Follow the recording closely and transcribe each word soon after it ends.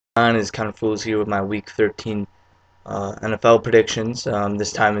On is kind of fools here with my Week 13 NFL predictions.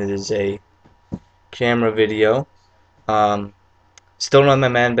 This time it is a camera video. Um, Still don't have my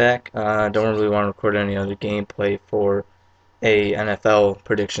man back. Don't really want to record any other gameplay for a NFL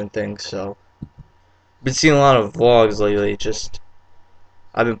prediction thing. So been seeing a lot of vlogs lately. Just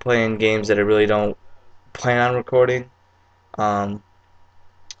I've been playing games that I really don't plan on recording. Um,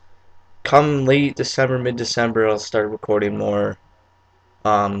 Come late December, mid-December, I'll start recording more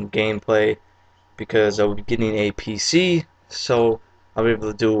gameplay, because I'll be getting a PC, so I'll be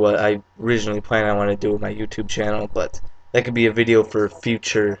able to do what I originally planned I want to do with my YouTube channel. But that could be a video for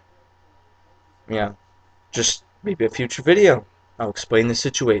future, yeah, just maybe a future video. I'll explain the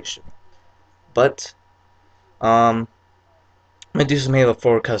situation. But I'm gonna do some Halo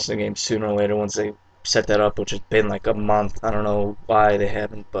 4 custom games sooner or later once they set that up, which has been like a month. I don't know why they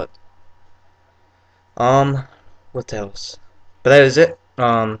haven't, but um, what else? But that is it.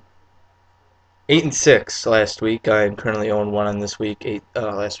 8-6 last week. I'm currently 0-1 on this week.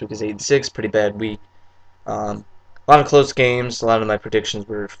 Last week is 8-6, pretty bad week. A lot of close games. A lot of my predictions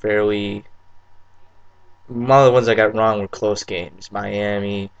were fairly. A lot of the ones I got wrong were close games.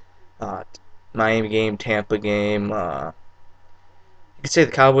 Uh, Miami game, Tampa game. You could say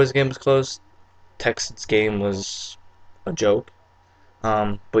the Cowboys game was close. Texans game was a joke.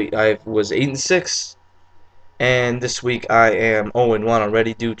 But I was 8-6, and this week I am 0-1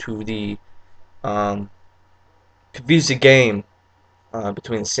 already due to the um, confusing game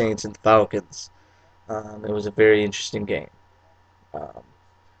between the Saints and the Falcons. It was a very interesting game. Um,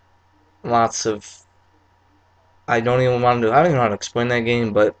 Lots of I don't even want to. I don't even know how to explain that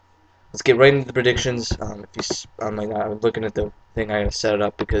game, but let's get right into the predictions. If you, I'm like I'm looking at the thing. I gotta set it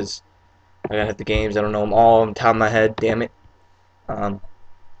up because I gotta hit the games. I don't know them all on the top of my head. Damn it. Um,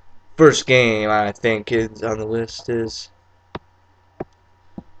 First game I think is on the list is,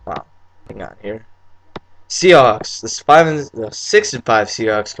 wow. Hang on here. Seahawks. This 6-5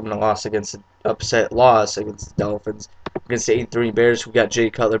 Seahawks coming to upset loss against the Dolphins. Against the 8-3 Bears, who got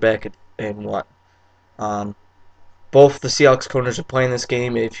Jay Cutler back and what? Um, Both the Seahawks corners are playing this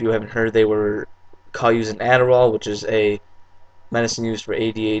game. If you haven't heard, they were caught using Adderall, which is a medicine used for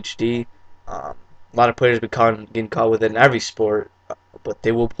ADHD. A lot of players getting caught with it in every sport, but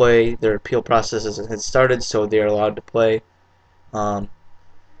they will play. Their appeal process has started, so they are allowed to play. Um,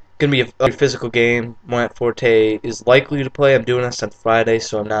 Gonna be a very physical game. Mont Forte is likely to play. I'm doing this on Friday,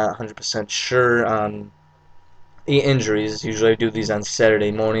 so I'm not 100% sure on the injuries. Usually I do these on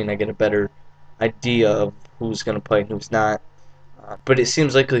Saturday morning. I get a better idea of who's going to play and who's not. But it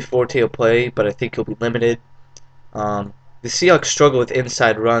seems likely Forte will play, but I think he'll be limited. The Seahawks struggle with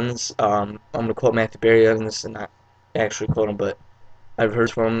inside runs. I'm going to quote Matthew Berry on this, and not actually quote him, but I've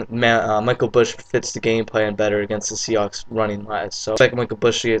heard from him. Michael Bush fits the game plan better against the Seahawks running wise. So I expect Michael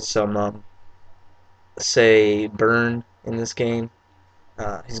Bush to get some, say, burn in this game.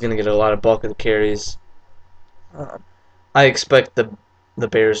 He's going to get a lot of bulk of the carries. I expect the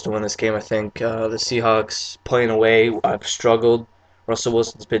Bears to win this game. I think the Seahawks playing away, I've struggled. Russell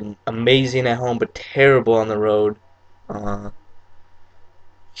Wilson's been amazing at home, but terrible on the road. Uh,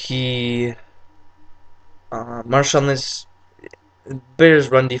 he Marshawn, this Bears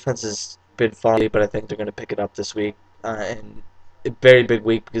run defense has been falling, but I think they're going to pick it up this week. And a very big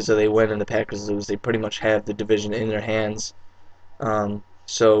week because if they win and the Packers lose, they pretty much have the division in their hands.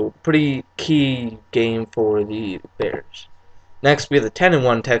 So pretty key game for the Bears. Next, we have the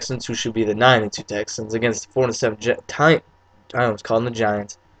 10-1 Texans, who should be the 9-2 Texans, against the 4-7 I was calling the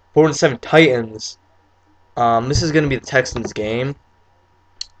Giants. 4-7 Titans. This is going to be the Texans' game.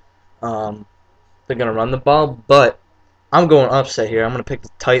 They're going to run the ball, but I'm going upset here. I'm going to pick the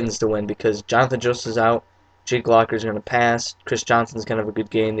Titans to win because Jonathan Joseph's out. Jake Locker's going to pass. Chris Johnson's going to have a good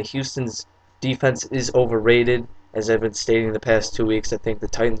game. The Houston's defense is overrated, as I've been stating the past 2 weeks. I think the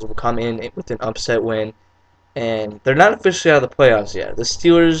Titans will come in with an upset win. And they're not officially out of the playoffs yet. The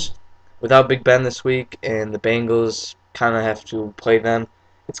Steelers, without Big Ben this week, and the Bengals kind of have to play them.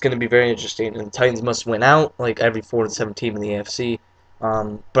 It's going to be very interesting. And the Titans must win out, like every 4-7 team in the AFC.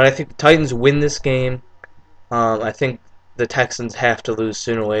 But I think the Titans win this game. I think the Texans have to lose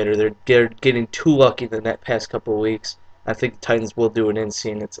sooner or later. They're getting too lucky the past couple of weeks. I think the Titans will do it in,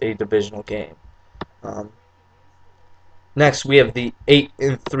 seeing it's a divisional game. Next, we have the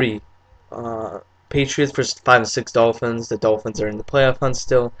 8-3 Patriots versus 5-6 Dolphins. The Dolphins are in the playoff hunt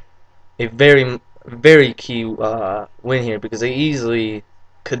still. A very, very key win here because they easily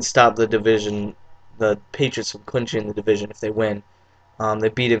could stop the Patriots from clinching the division if they win. They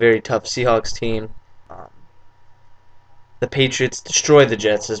beat a very tough Seahawks team. The Patriots destroyed the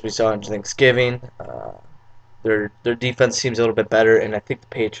Jets, as we saw on Thanksgiving. Their defense seems a little bit better, and I think the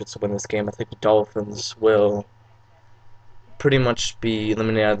Patriots will win this game. I think the Dolphins will pretty much be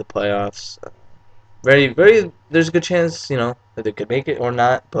eliminated out of the playoffs. Very. There's a good chance, that they could make it or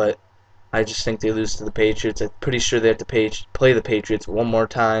not, but I just think they lose to the Patriots. I'm pretty sure they have to play the Patriots one more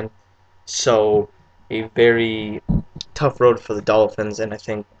time. So a very tough road for the Dolphins, and I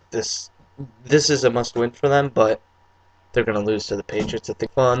think this is a must-win for them, but they're gonna lose to the Patriots. I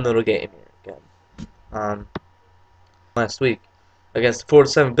think fun little game here again. Last week against the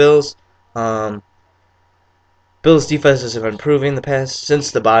 4-7 Bills. Bills' defense has been improving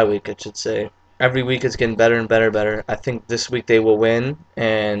since the bye week, I should say. Every week it's getting better and better and better. I think this week they will win,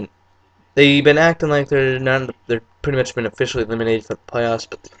 and they've been acting like they're pretty much been officially eliminated from the playoffs,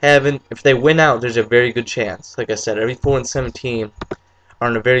 but they haven't. If they win out, there's a very good chance. Like I said, every 4-7 team are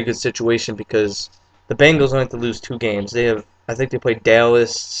in a very good situation because the Bengals only have to lose 2 games. I think they play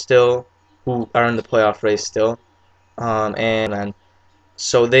Dallas still, who are in the playoff race still, and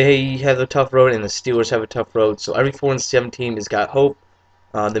so they have a tough road, and the Steelers have a tough road. So every 4-7 team has got hope.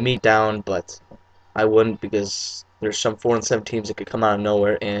 The meet down, but I wouldn't, because there's some 4-7 teams that could come out of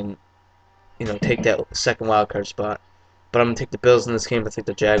nowhere and take that second wild card spot. But I'm gonna take the Bills in this game. I think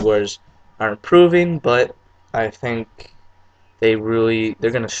the Jaguars are improving, but I think they're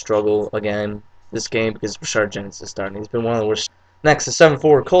gonna struggle again this game because Rashard Jennings is starting. He's been one of the worst. Next, the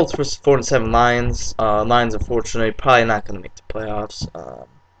 7-4 Colts versus 4-7 Lions. Lions, unfortunately, probably not gonna make the playoffs.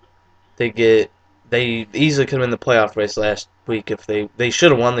 They easily could have been in the playoff race last week if they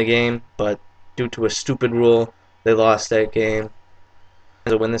should have won the game, but due to a stupid rule, they lost that game.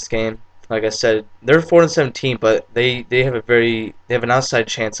 To win this game, like I said, they're a 4-7 team, but they have an outside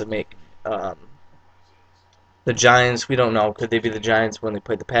chance of making. The Giants, we don't know. Could they be the Giants when they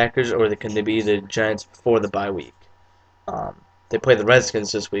play the Packers, or could they be the Giants before the bye week? They play the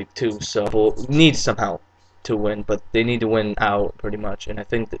Redskins this week too, so we'll need some help to win, but they need to win out pretty much. And I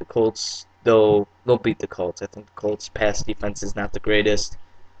think the Colts, they'll beat the Colts. I think the Colts' pass defense is not the greatest,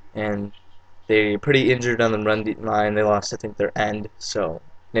 and they're pretty injured on the run line. They lost, I think, their end, so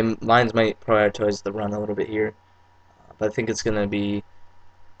the Lions might prioritize the run a little bit here. But I think it's gonna be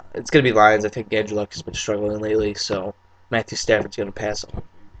Lions. I think Andrew Luck has been struggling lately, so Matthew Stafford's gonna pass on.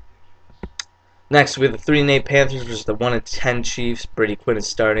 Next, we have the 3-8 Panthers versus the 1-10 Chiefs. Brady Quinn is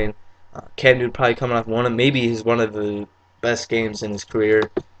starting. Cam Newton probably coming off one of the best games in his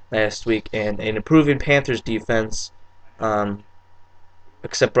career last week, and an improving Panthers defense.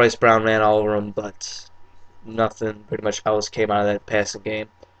 Except Bryce Brown ran all over him, but nothing pretty much else came out of that passing game.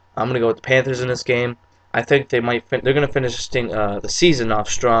 I'm gonna go with the Panthers in this game. I think they're gonna finish the season off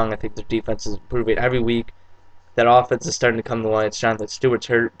strong. I think their defense is improving every week. That offense is starting to come to light. Jonathan Stewart's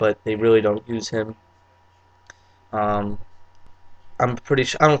hurt, but they really don't use him. I'm pretty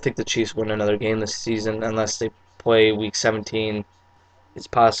sure. I don't think the Chiefs win another game this season unless they play Week 17. It's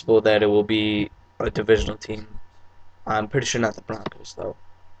possible that it will be a divisional team. I'm pretty sure not the Broncos, though.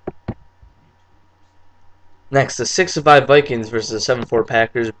 Next, the 6-5 Vikings versus the 7-4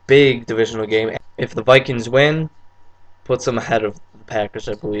 Packers. Big divisional game. If the Vikings win, puts them ahead of the Packers,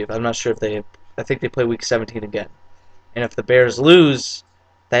 I believe. I'm not sure if I think they play Week 17 again. And if the Bears lose,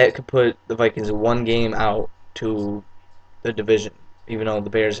 that could put the Vikings 1 game out to the division, even though the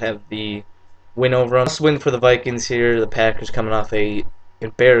Bears have the win over them. Must win for the Vikings here. The Packers coming off a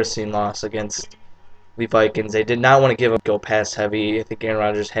embarrassing loss against the Vikings. They did not want to go pass heavy. I think Aaron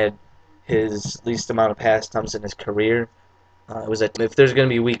Rodgers had his least amount of pass attempts in his career. If there's going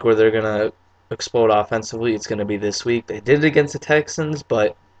to be a week where they're going to explode offensively, it's going to be this week. They did it against the Texans,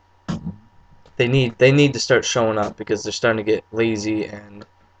 but they need to start showing up because they're starting to get lazy and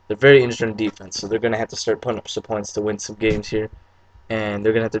they're very injured in defense. So they're going to have to start putting up some points to win some games here, and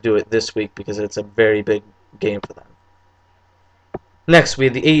they're going to have to do it this week because it's a very big game for them. Next, we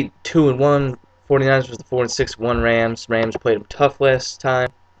have the 8-2-1 49ers versus the 4-6-1 Rams. Rams played them tough last time.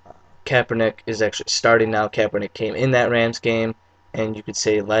 Kaepernick is actually starting now. Kaepernick came in that Rams game, and you could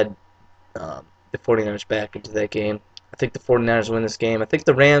say led the 49ers back into that game. I think the 49ers win this game. I think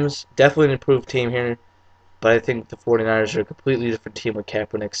the Rams, definitely an improved team here, but I think the 49ers are a completely different team with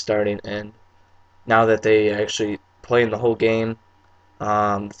Kaepernick starting, and now that they actually play in the whole game,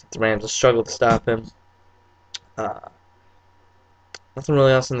 the Rams will struggle to stop him. Nothing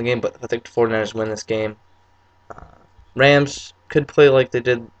really else in the game, but I think the 49ers win this game. Rams could play like they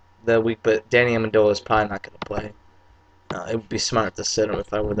did that week, but Danny Amendola is probably not going to play. It would be smart to sit him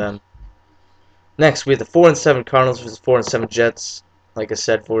if I were them. Next, we have the 4-7 Cardinals versus 4-7 Jets. Like I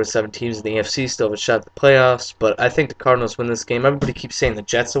said, 4-7 teams in the AFC still have a shot at the playoffs, but I think the Cardinals win this game. Everybody keeps saying the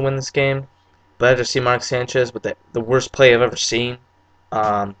Jets will win this game, but after see Mark Sanchez with the worst play I've ever seen,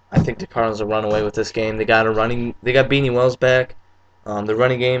 I think the Cardinals will run away with this game. They got Beanie Wells back. The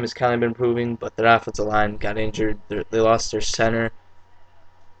running game has kind of been improving, but their offensive line got injured. They lost their center.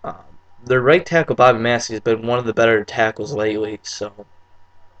 Um, their right tackle Bobby Massey has been one of the better tackles lately, so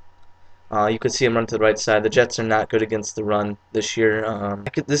you could see him run to the right side. The Jets are not good against the run this year.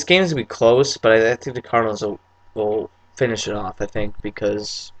 This game is going to be close, but I think the Cardinals will finish it off, I think,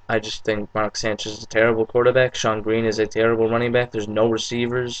 because I just think Mark Sanchez is a terrible quarterback. Sean Green is a terrible running back. There's no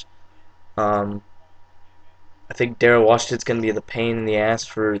receivers. Um, I think Darrell Washington's going to be the pain in the ass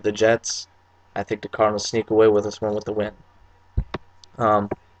for the Jets. I think the Cardinals sneak away with this one with the win. Um,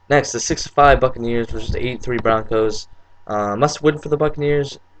 Next, the 6-5 Buccaneers versus the 8-3 Broncos. Must win for the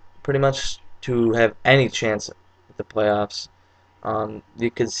Buccaneers, pretty much, to have any chance at the playoffs.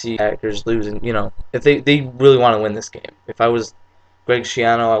 You could see Packers losing. If they really want to win this game. If I was Greg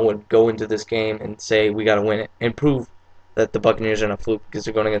Schiano, I would go into this game and say we got to win it and prove that the Buccaneers are in a fluke because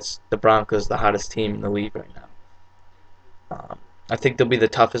they're going against the Broncos, the hottest team in the league right now. I think they'll be the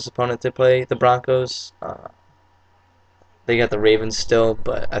toughest opponent to play, the Broncos. They got the Ravens still,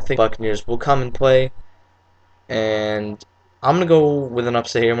 but I think Buccaneers will come and play. And I'm going to go with an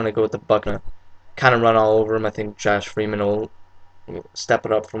upset here. I'm going to go with the Buccaneers. Kind of run all over them. I think Josh Freeman will step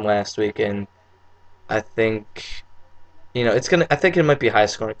it up from last week, and I think I think it might be a high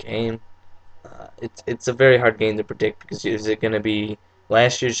scoring game. It's a very hard game to predict because is it going to be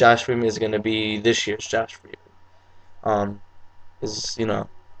last year's Josh Freeman? Is it going to be this year's Josh Freeman? Um, is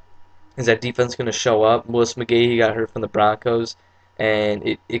is that defense going to show up? Willis McGahee, he got hurt from the Broncos,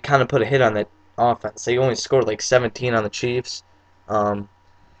 and it kind of put a hit on that offense. They only scored like 17 on the Chiefs. Um,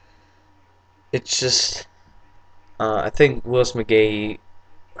 it's just I think Willis McGahee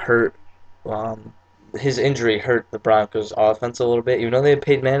hurt. His injury hurt the Broncos offense a little bit. Even though they had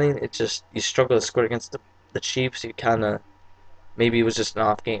Peyton Manning, it just you struggle to score against the Chiefs. You kind of maybe it was just an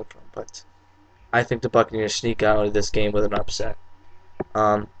off game for him, but I think the Buccaneers sneak out of this game with an upset.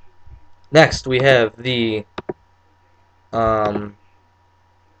 Um, Next, we have the what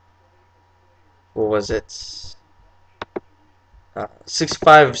was it? 6-5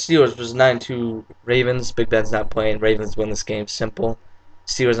 Steelers versus 9-2 Ravens. Big Ben's not playing. Ravens win this game. Simple.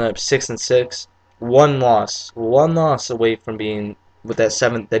 Steelers end up 6-6. One loss away from being with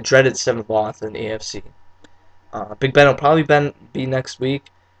that dreaded seventh loss in the AFC. Big Ben will probably be next week,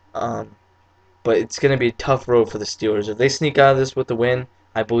 but it's going to be a tough road for the Steelers. If they sneak out of this with the win,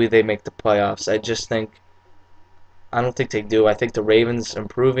 I believe they make the playoffs. I don't think they do. I think the Ravens are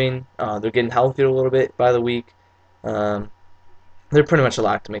improving. They're getting healthier a little bit by the week. They're pretty much a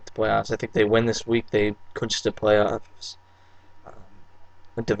lock to make the playoffs. I think they win this week, they clinch the playoffs.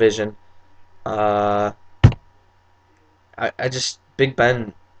 A division. I just Big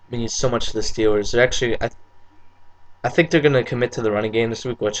Ben means so much to the Steelers. They're actually I think they're gonna commit to the running game this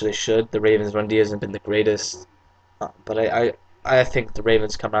week, which they should. The Ravens' run D hasn't been the greatest, but I think the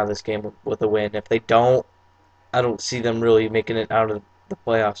Ravens come out of this game with a win. If they don't, I don't see them really making it out of the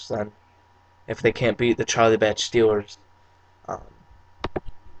playoffs then. If they can't beat the Charlie Batch Steelers,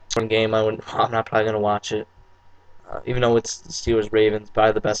 one game I'm not probably gonna watch it. Even though it's the Steelers Ravens,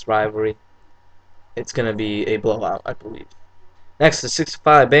 probably the best rivalry, it's gonna be a blowout, I believe. Next, the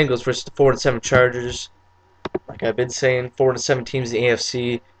 6-5 Bengals versus the 4-7 Chargers. Like I've been saying, 4-7 teams in the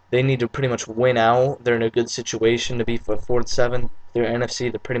AFC, they need to pretty much win out. They're in a good situation to be for 4-7. They're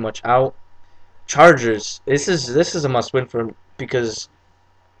NFC, they're pretty much out. Chargers, this is a must-win for them because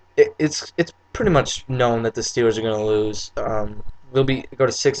it's pretty much known that the Steelers are going to lose. They'll go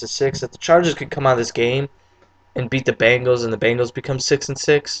to 6-6. If the Chargers could come out of this game and beat the Bengals, and the Bengals become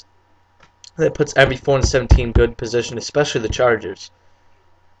 6-6, that puts every 4-7 team good position, especially the Chargers,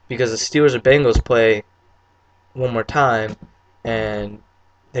 because the Steelers and Bengals play one more time, and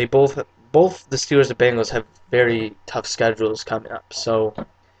they both the Steelers and Bengals have very tough schedules coming up. So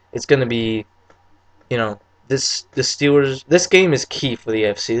it's going to be, the Steelers. This game is key for the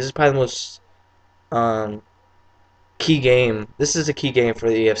AFC. This is probably the most key game. This is a key game for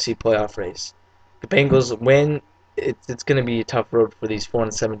the AFC playoff race. The Bengals win. It's going to be a tough road for these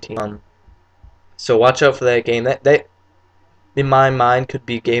 4-7 teams. So watch out for that game. That in my mind could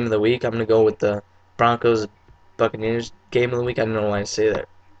be game of the week. I'm going to go with the Broncos Buccaneers game of the week. I don't know why I say that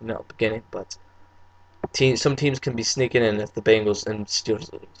beginning, but some teams can be sneaking in if the Bengals and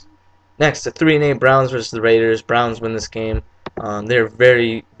Steelers lose. Next, the 3-8 Browns versus the Raiders. Browns win this game. They're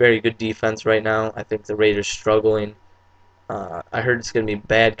very, very good defense right now. I think the Raiders struggling. I heard it's going to be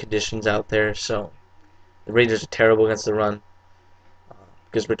bad conditions out there, so the Raiders are terrible against the run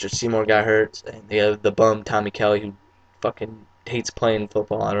because Richard Seymour got hurt, and they have the bum Tommy Kelly who fucking hates playing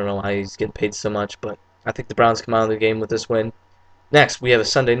football. I don't know why he's getting paid so much, but I think the Browns come out of the game with this win. Next, we have a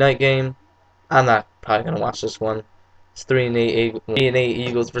Sunday night game. I'm not probably gonna watch this one. It's 3-8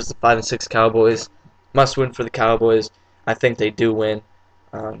 Eagles versus 5-6 Cowboys. Must win for the Cowboys. I think they do win.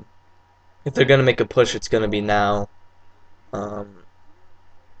 Um, if they're gonna make a push, it's gonna be now. Um,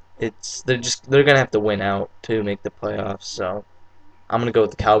 they're gonna have to win out to make the playoffs. So I'm gonna go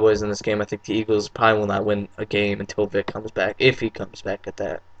with the Cowboys in this game. I think the Eagles probably will not win a game until Vic comes back, if he comes back at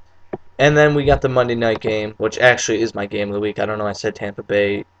that. And then we got the Monday night game, which actually is my game of the week. I don't know. I said Tampa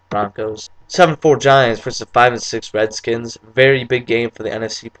Bay Broncos. 7-4 Giants versus 5-6 Redskins. Very big game for the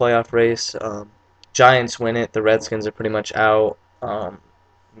NFC playoff race. Giants win it. The Redskins are pretty much out.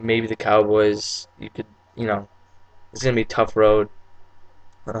 Maybe the Cowboys. It's gonna be a tough road.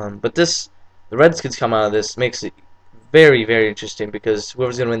 But the Redskins come out of this makes it very, very interesting because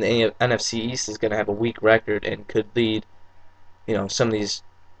whoever's gonna win the NFC East is gonna have a weak record and could lead, some of these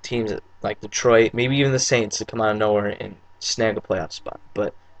teams like Detroit, maybe even the Saints, to come out of nowhere and snag a playoff spot.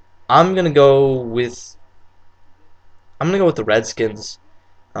 But I'm gonna go with the Redskins.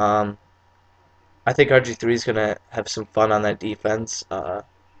 Um, I think RG3 is gonna have some fun on that defense.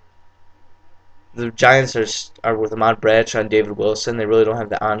 The Giants are with Ahmad Bradshaw and David Wilson. They really don't have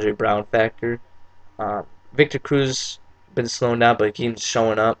the Andre Brown factor. Victor Cruz been slowing down, but he keeps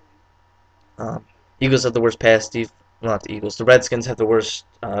showing up. Eagles have the worst pass defense. Well, not the Eagles. The Redskins have the worst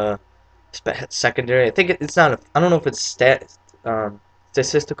secondary. I think it's not. I don't know if it's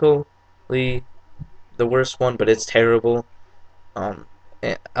statistically the worst one, but it's terrible. I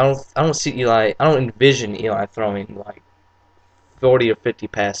don't see Eli. I don't envision Eli throwing like 40 or 50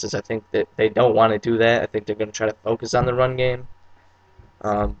 passes. I think that they don't want to do that. I think they're going to try to focus on the run game.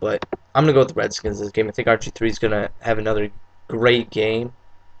 But I'm going to go with the Redskins this game. I think RG3 is going to have another great game.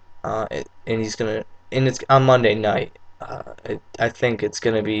 And it's on Monday night. I think it's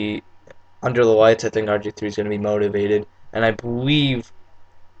going to be under the lights. I think RG3 is going to be motivated. And I believe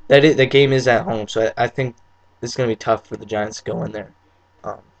that the game is at home. So I think it's going to be tough for the Giants to go in there.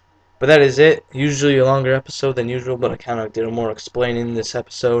 Um, but that is it. Usually a longer episode than usual, but I kind of did more explaining this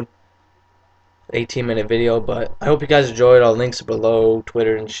episode. 18-minute video, but I hope you guys enjoyed. All links are below,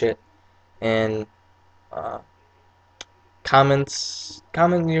 Twitter and shit. And uh, comment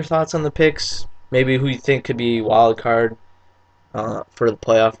your thoughts on the picks. Maybe who you think could be wild card for the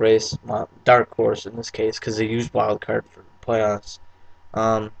playoff race. Dark horse in this case, because they use wild card for playoffs.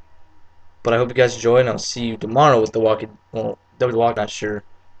 Um, but I hope you guys enjoy, and I'll see you tomorrow with the Walking. Well, not sure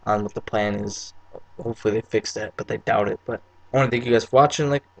on what the plan is. Hopefully they fix that, but they doubt it. But I want to thank you guys for watching,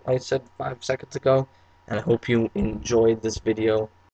 like I said 5 seconds ago, and I hope you enjoyed this video.